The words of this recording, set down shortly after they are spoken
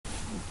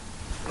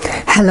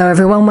Hello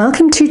everyone,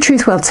 welcome to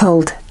Truth Well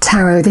Told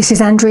Tarot. This is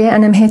Andrea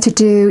and I'm here to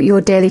do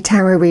your daily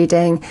tarot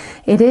reading.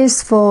 It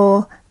is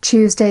for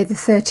Tuesday the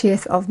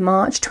 30th of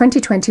March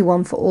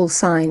 2021 for all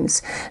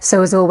signs.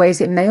 So as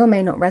always, it may or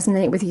may not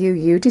resonate with you.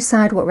 You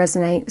decide what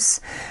resonates.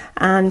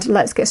 And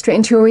let's get straight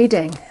into your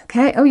reading.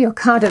 Okay, oh, your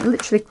card have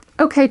literally,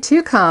 okay,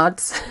 two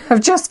cards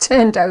have just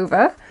turned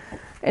over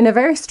in a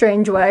very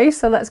strange way.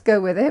 So let's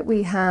go with it.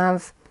 We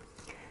have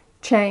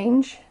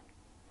change.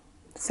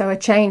 So a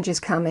change is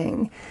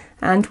coming.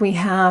 And we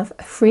have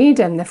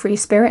freedom, the free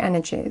spirit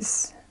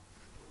energies.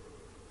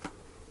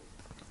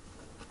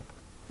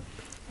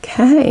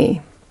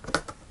 Okay.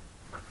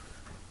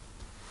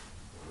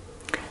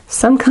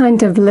 Some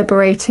kind of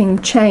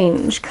liberating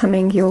change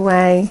coming your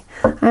way.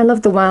 I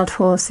love the wild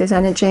horses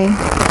energy.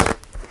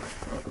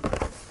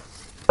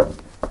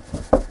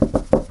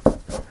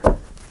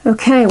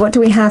 Okay, what do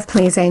we have,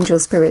 please,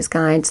 angels, spirits,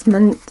 guides?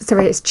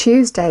 Sorry, it's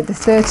Tuesday, the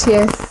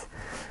 30th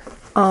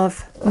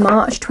of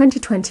March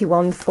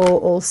 2021 for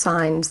all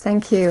signs.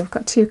 Thank you. I've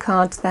got two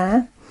cards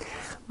there.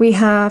 We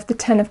have the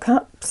Ten of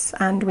Cups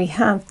and we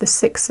have the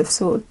Six of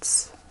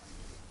Swords.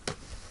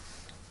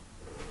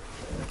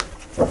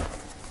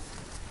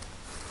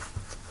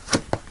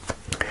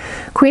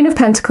 Queen of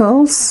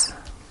Pentacles,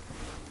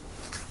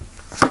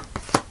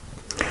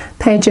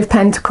 Page of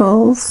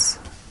Pentacles,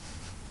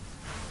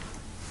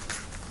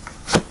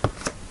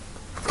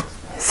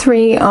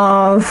 Three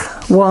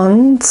of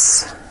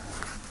Wands,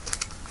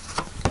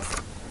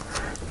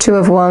 Two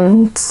of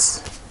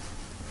Wands,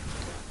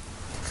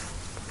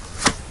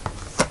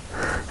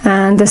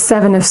 and the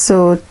Seven of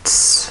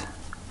Swords,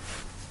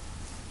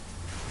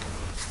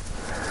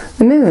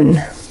 the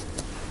Moon.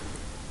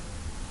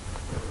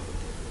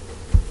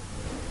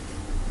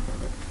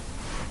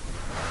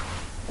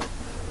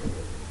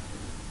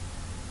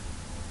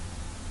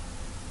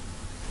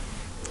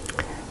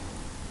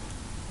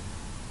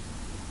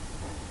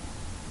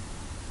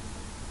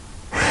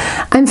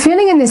 I'm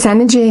feeling in this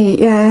energy,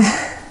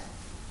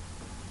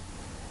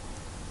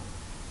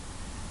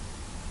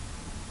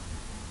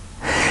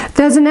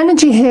 there's an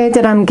energy here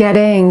that I'm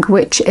getting,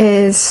 which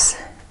is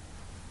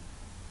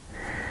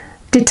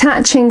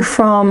detaching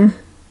from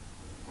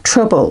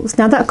troubles.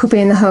 Now that could be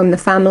in the home, the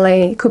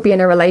family, it could be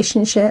in a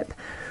relationship.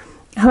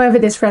 However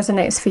this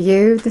resonates for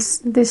you,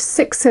 this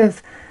Six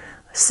of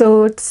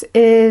Swords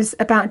is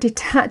about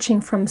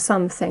detaching from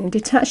something,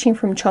 detaching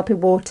from choppy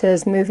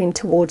waters, moving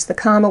towards the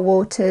calmer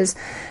waters.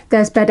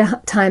 There's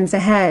better times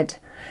ahead.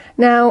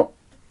 Now,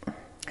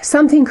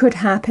 something could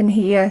happen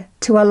here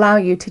to allow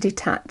you to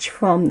detach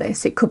from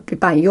this. It could be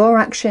by your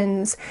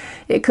actions.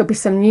 It could be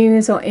some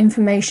news or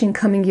information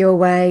coming your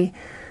way,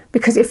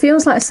 because it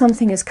feels like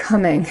something is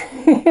coming.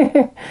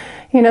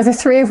 You know, the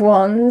Three of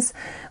Wands,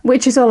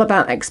 which is all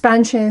about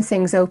expansion,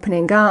 things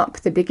opening up,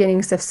 the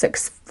beginnings of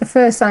the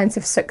first signs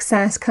of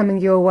success coming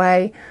your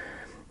way.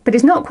 But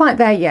it's not quite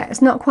there yet.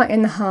 It's not quite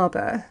in the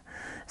harbour.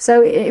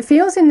 So it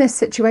feels in this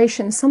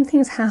situation,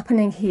 something's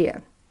happening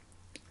here,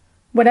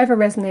 whatever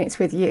resonates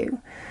with you,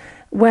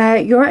 where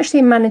you're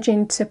actually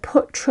managing to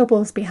put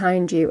troubles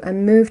behind you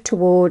and move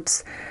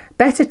towards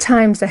better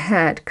times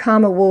ahead,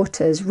 calmer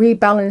waters,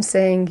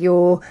 rebalancing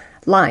your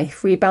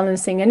life,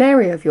 rebalancing an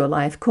area of your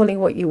life, call it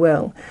what you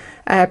will,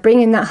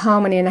 bringing that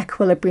harmony and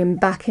equilibrium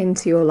back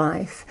into your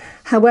life.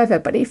 However,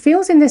 but it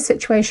feels in this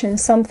situation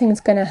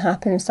something's going to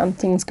happen,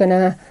 something's going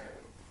to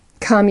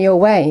come your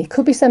way. It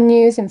could be some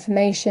news,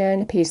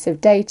 information, a piece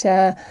of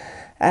data,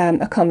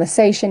 a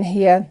conversation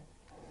here.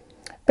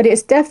 But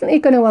it's definitely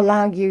going to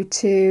allow you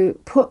to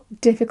put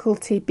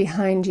difficulty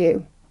behind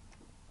you.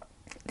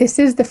 This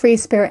is the free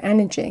spirit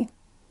energy,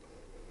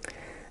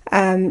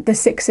 the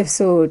Six of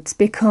Swords,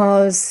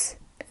 because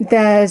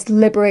there's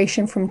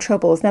liberation from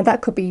troubles. Now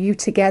that could be you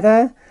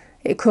together.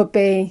 It could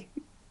be,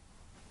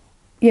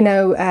 you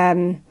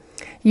know,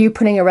 you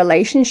putting a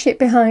relationship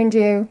behind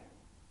you.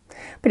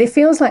 But it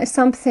feels like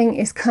something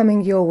is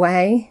coming your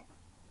way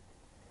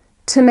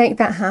to make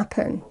that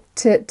happen.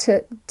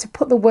 To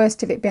put the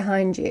worst of it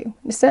behind you.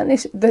 Certainly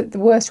the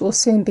worst will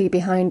soon be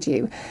behind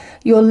you.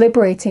 You're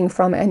liberating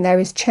from it and there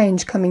is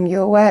change coming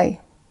your way.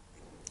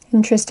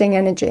 Interesting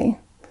energy.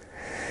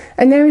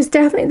 And there is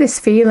definitely this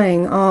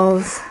feeling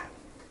of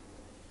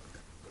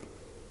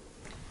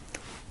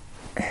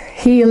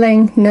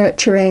healing,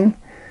 nurturing,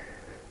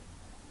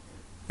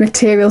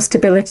 material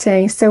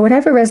stability. So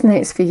whatever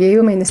resonates for you.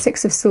 I mean, the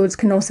Six of Swords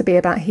can also be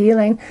about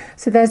healing.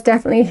 So there's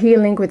definitely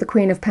healing with the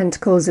Queen of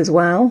Pentacles as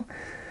well.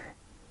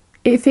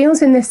 It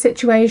feels in this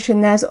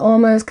situation there's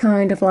almost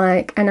kind of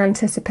like an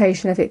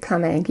anticipation of it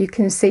coming. You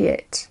can see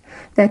it.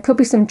 There could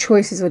be some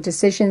choices or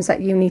decisions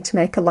that you need to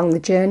make along the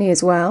journey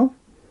as well.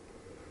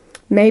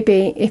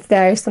 Maybe if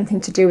there is something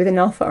to do with an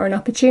offer or an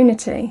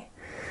opportunity.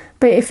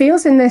 But it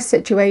feels in this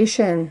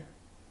situation,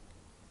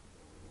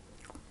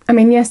 I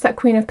mean, yes, that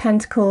Queen of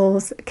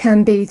Pentacles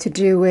can be to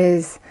do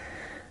with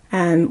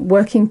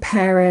working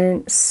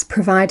parents,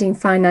 providing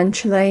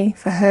financially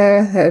for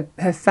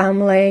her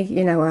family,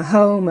 you know, her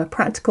home, her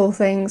practical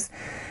things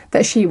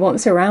that she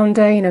wants around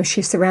her. You know,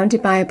 she's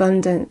surrounded by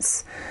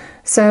abundance.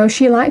 So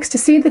she likes to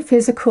see the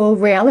physical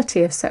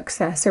reality of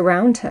success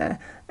around her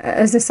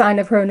as a sign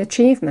of her own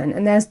achievement.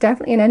 And there's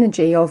definitely an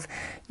energy of,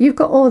 you've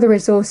got all the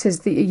resources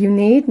that you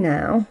need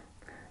now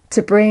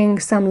to bring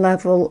some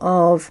level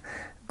of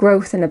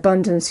growth and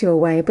abundance your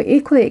way. But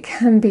equally, it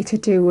can be to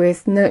do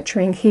with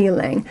nurturing,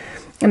 healing,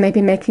 and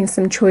maybe making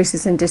some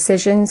choices and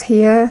decisions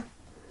here.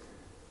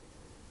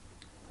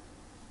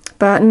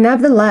 But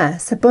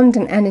nevertheless,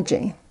 abundant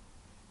energy.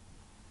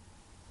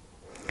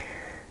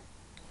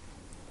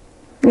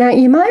 Now,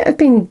 you might have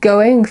been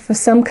going for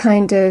some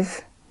kind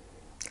of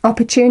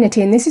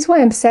opportunity, and this is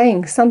why I'm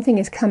saying something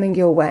is coming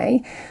your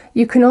way.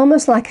 You can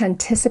almost like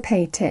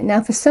anticipate it.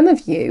 Now, for some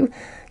of you,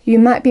 you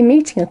might be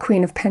meeting a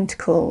Queen of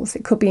Pentacles.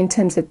 It could be in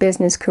terms of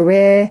business,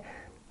 career,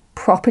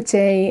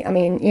 property. I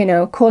mean, you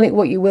know, call it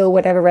what you will,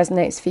 whatever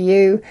resonates for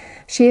you.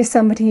 She is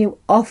somebody who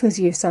offers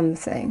you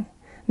something,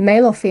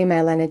 male or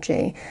female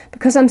energy,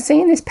 because I'm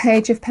seeing this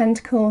Page of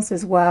Pentacles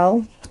as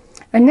well.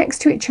 And next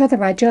to each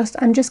other,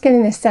 I'm just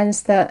getting this sense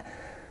that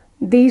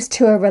these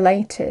two are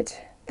related.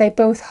 They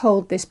both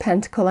hold this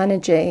pentacle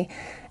energy.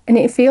 And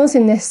it feels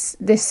in this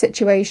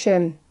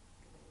situation,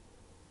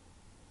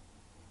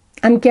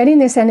 I'm getting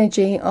this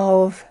energy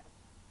of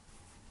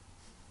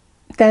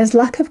there's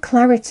lack of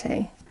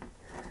clarity.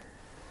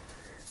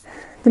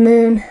 The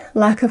Moon,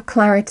 lack of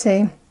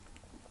clarity.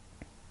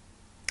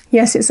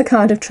 Yes, it's a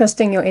card of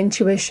trusting your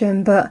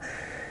intuition, but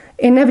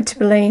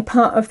inevitably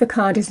part of the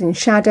card is in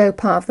shadow,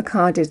 part of the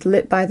card is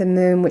lit by the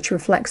moon, which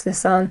reflects the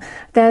sun.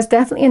 There's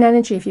definitely an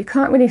energy if you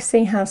can't really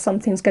see how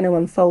something's going to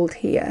unfold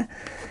here.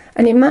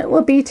 And it might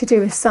well be to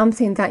do with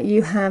something that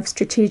you have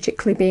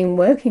strategically been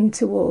working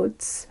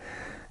towards.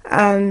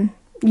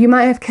 You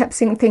might have kept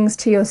saying things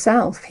to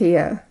yourself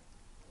here.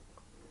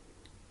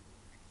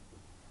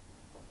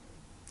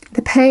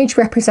 The Page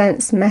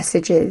represents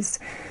messages.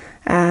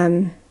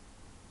 It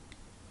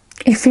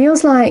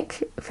feels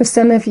like for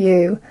some of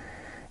you,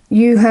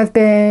 you have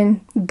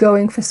been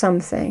going for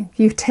something.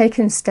 You've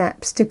taken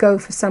steps to go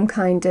for some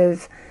kind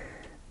of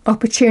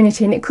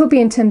opportunity. And it could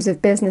be in terms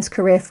of business,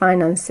 career,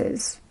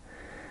 finances.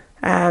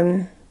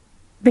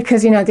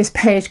 Because, you know, this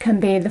page can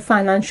be the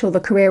financial, the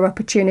career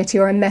opportunity,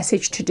 or a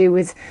message to do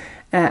with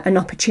an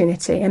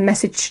opportunity, a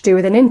message to do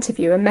with an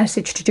interview, a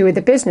message to do with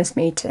a business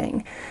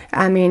meeting.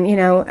 I mean, you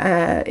know,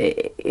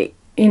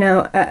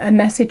 a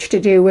message to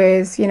do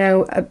with, you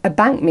know, a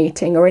bank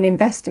meeting or an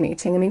investor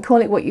meeting. I mean,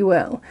 call it what you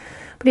will.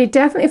 But it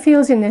definitely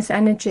feels in this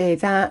energy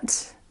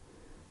that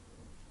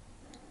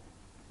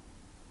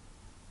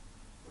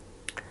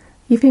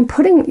you've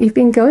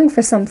been going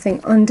for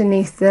something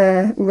underneath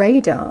the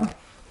radar.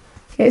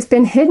 It's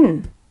been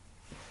hidden.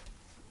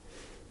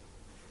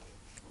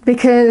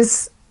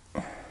 Because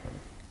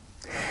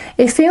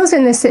it feels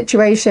in this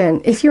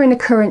situation, if you're in a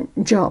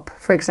current job,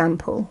 for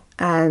example,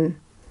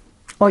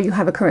 or you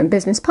have a current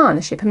business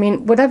partnership, I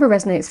mean, whatever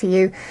resonates for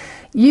you,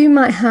 you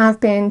might have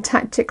been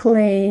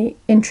tactically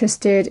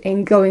interested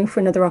in going for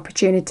another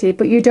opportunity,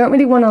 but you don't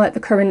really want to let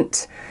the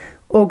current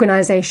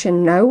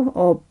organization know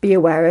or be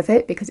aware of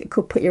it because it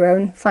could put your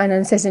own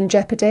finances in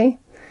jeopardy.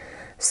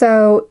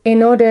 So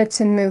in order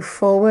to move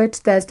forward,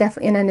 there's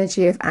definitely an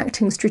energy of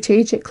acting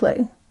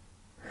strategically.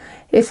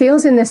 It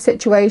feels in this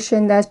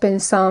situation there's been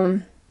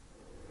some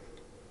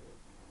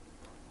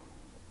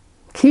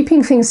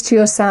keeping things to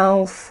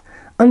yourself,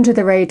 under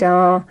the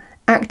radar,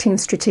 acting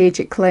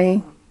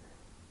strategically.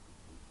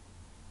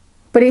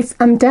 But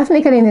I'm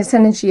definitely getting this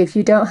energy if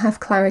you don't have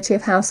clarity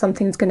of how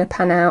something's going to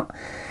pan out.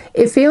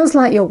 It feels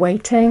like you're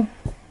waiting.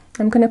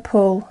 I'm going to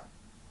pull.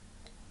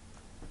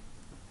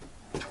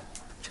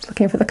 Just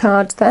looking for the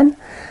cards then.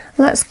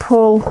 Let's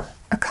pull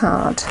a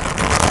card.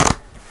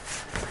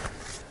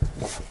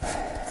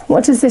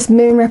 What does this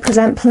moon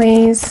represent,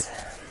 please?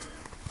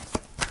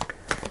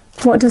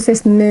 What does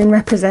this moon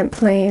represent,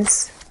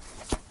 please?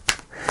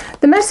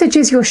 The message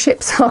is your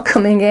ships are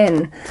coming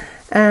in.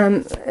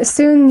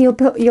 Soon you'll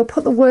put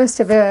the worst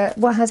of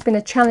what has been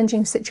a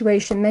challenging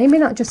situation, maybe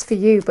not just for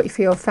you, but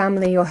for your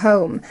family, your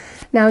home.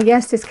 Now,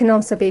 yes, this can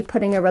also be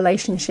putting a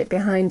relationship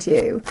behind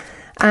you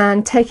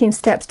and taking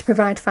steps to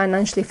provide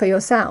financially for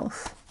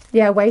yourself.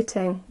 Yeah,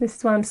 waiting. This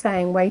is what I'm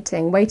saying,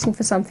 waiting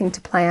for something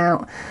to play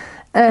out.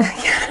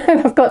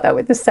 I've got that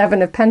with the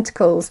Seven of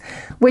Pentacles,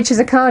 which is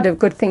a card of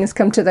good things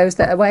come to those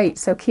that await,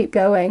 so keep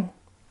going.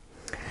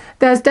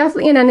 There's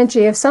definitely an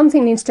energy of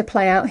something needs to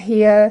play out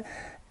here.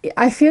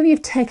 I feel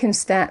you've taken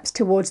steps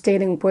towards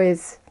dealing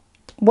with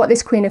what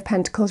this Queen of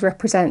Pentacles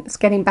represents,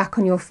 getting back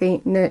on your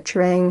feet,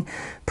 nurturing,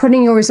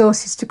 putting your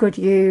resources to good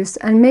use,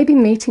 and maybe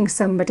meeting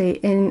somebody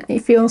it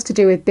feels to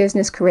do with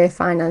business, career,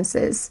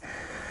 finances.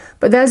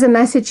 But there's a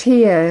message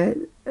here,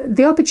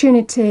 the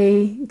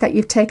opportunity that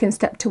you've taken a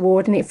step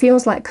toward, and it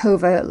feels like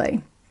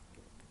covertly.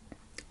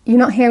 You're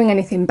not hearing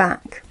anything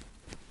back.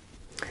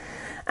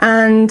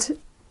 And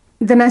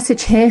the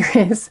message here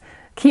is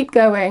keep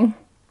going.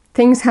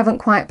 Things haven't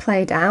quite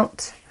played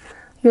out.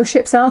 Your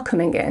ships are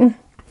coming in.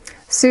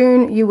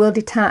 Soon you will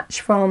detach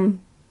from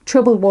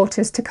troubled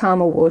waters to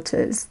calmer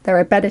waters. There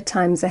are better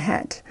times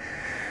ahead.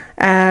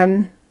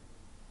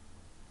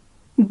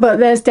 But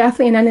there's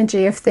definitely an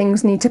energy of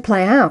things need to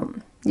play out.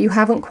 You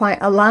haven't quite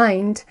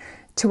aligned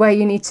to where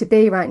you need to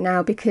be right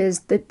now,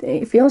 because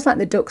it feels like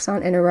the ducks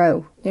aren't in a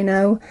row, you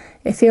know?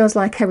 It feels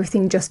like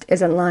everything just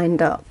isn't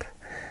lined up.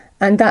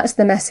 And that's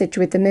the message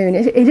with the moon.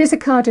 It is a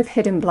card of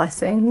hidden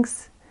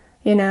blessings.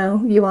 You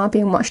know, you are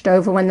being watched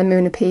over when the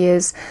moon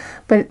appears.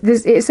 But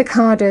it's a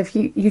card of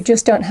you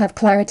just don't have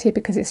clarity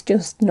because it's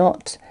just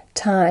not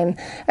time.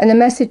 And the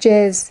message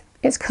is,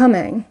 it's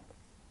coming.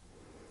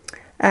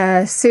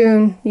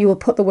 Soon you will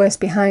put the worst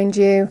behind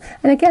you.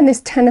 And again,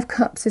 this 10 of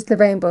Cups is the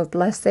rainbow of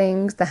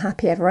blessings, the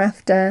happy ever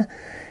after.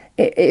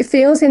 It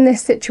feels in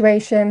this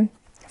situation,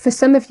 for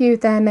some of you,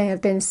 there may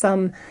have been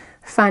some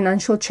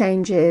financial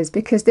changes,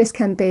 because this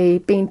can be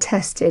being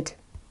tested,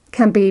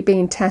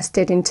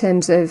 in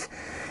terms of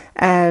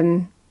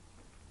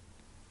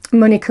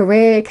money,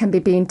 career. It can be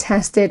being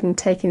tested and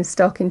taking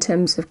stock in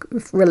terms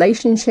of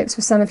relationships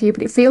for some of you,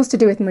 but it feels to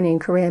do with money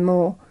and career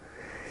more.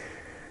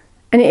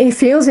 And it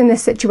feels in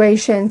this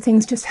situation,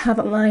 things just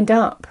haven't lined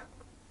up.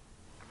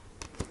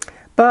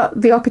 But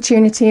the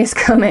opportunity is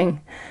coming.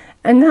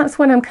 And that's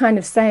what I'm kind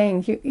of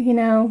saying. You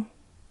know,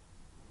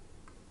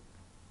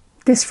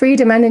 this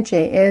freedom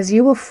energy is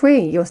you will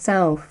free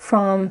yourself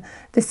from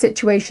the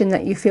situation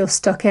that you feel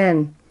stuck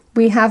in.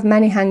 We have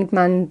many hanged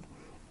man.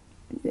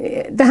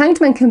 The hanged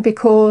man can be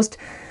caused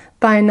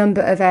by a number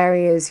of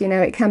areas. You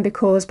know, it can be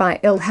caused by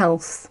ill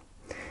health.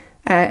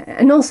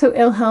 And also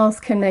ill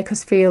health can make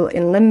us feel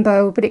in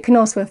limbo, but it can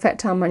also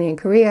affect our money and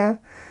career.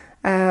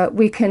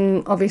 We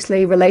can,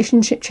 obviously,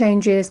 relationship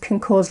changes can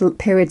cause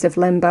periods of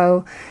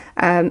limbo.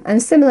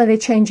 And similarly,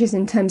 changes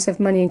in terms of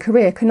money and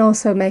career can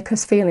also make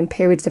us feel in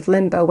periods of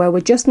limbo where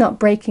we're just not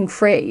breaking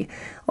free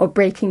or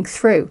breaking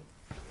through.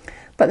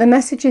 But the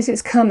message is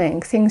it's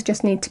coming. Things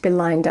just need to be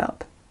lined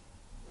up.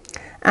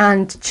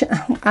 And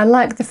I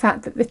like the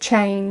fact that the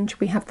change,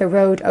 we have the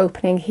road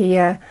opening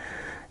here.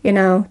 You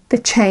know, the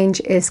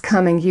change is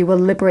coming. You will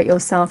liberate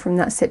yourself from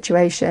that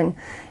situation.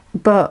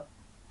 But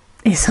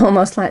it's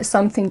almost like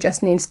something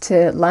just needs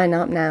to line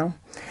up now.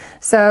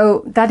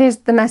 So that is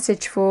the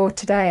message for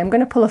today. I'm going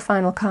to pull a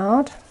final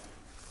card.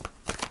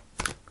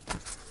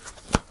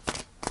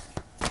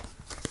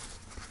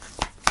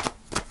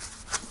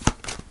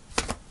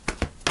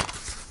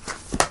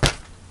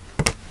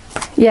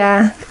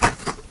 Yeah.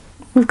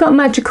 We've got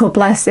magical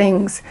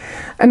blessings.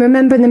 And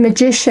remember, the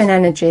magician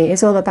energy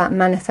is all about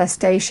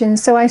manifestation.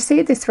 So I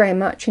see this very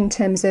much in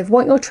terms of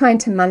what you're trying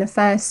to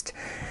manifest.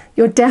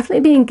 You're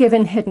definitely being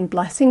given hidden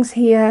blessings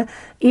here,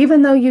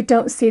 even though you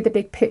don't see the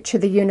big picture,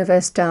 the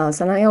universe does.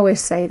 And I always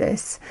say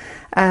this.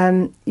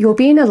 You're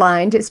being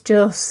aligned. It's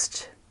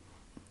just,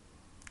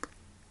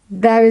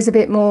 there is a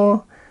bit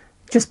more,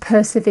 just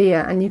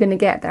persevere and you're going to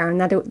get there.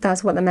 And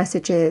that's what the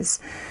message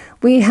is.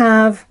 We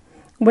have,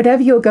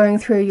 whatever you're going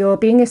through, you're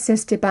being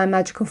assisted by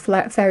magical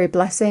fairy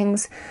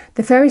blessings.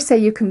 The fairies say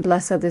you can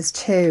bless others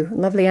too.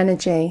 Lovely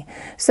energy.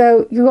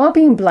 So you are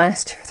being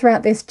blessed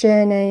throughout this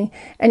journey.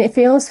 And it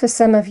feels for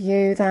some of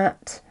you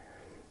that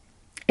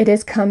it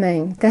is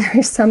coming. There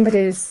is something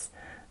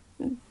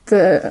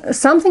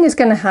is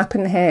going to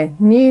happen here.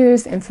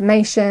 News,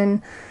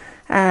 information,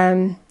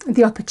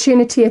 the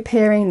opportunity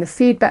appearing, the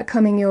feedback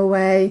coming your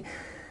way.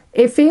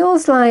 It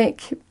feels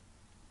like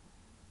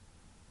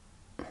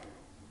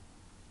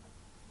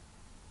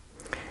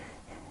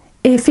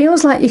it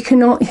feels like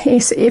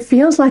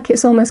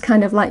it's almost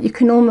kind of like you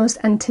can almost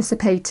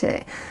anticipate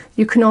it.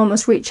 You can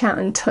almost reach out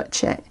and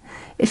touch it.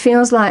 It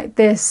feels like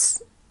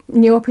this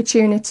new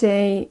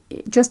opportunity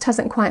just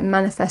hasn't quite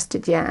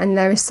manifested yet, and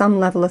there is some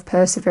level of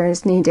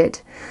perseverance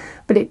needed.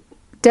 But it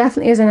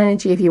definitely is an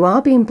energy. If you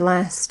are being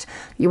blessed,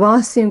 you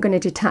are soon going to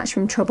detach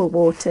from troubled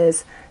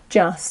waters.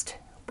 Just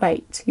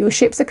wait. Your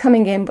ships are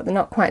coming in, but they're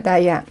not quite there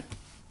yet.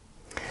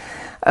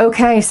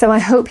 Okay, so I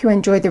hope you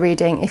enjoyed the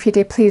reading. If you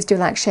did, please do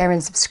like, share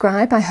and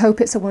subscribe. I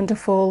hope it's a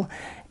wonderful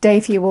day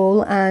for you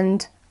all,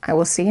 and I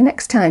will see you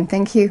next time.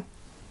 Thank you.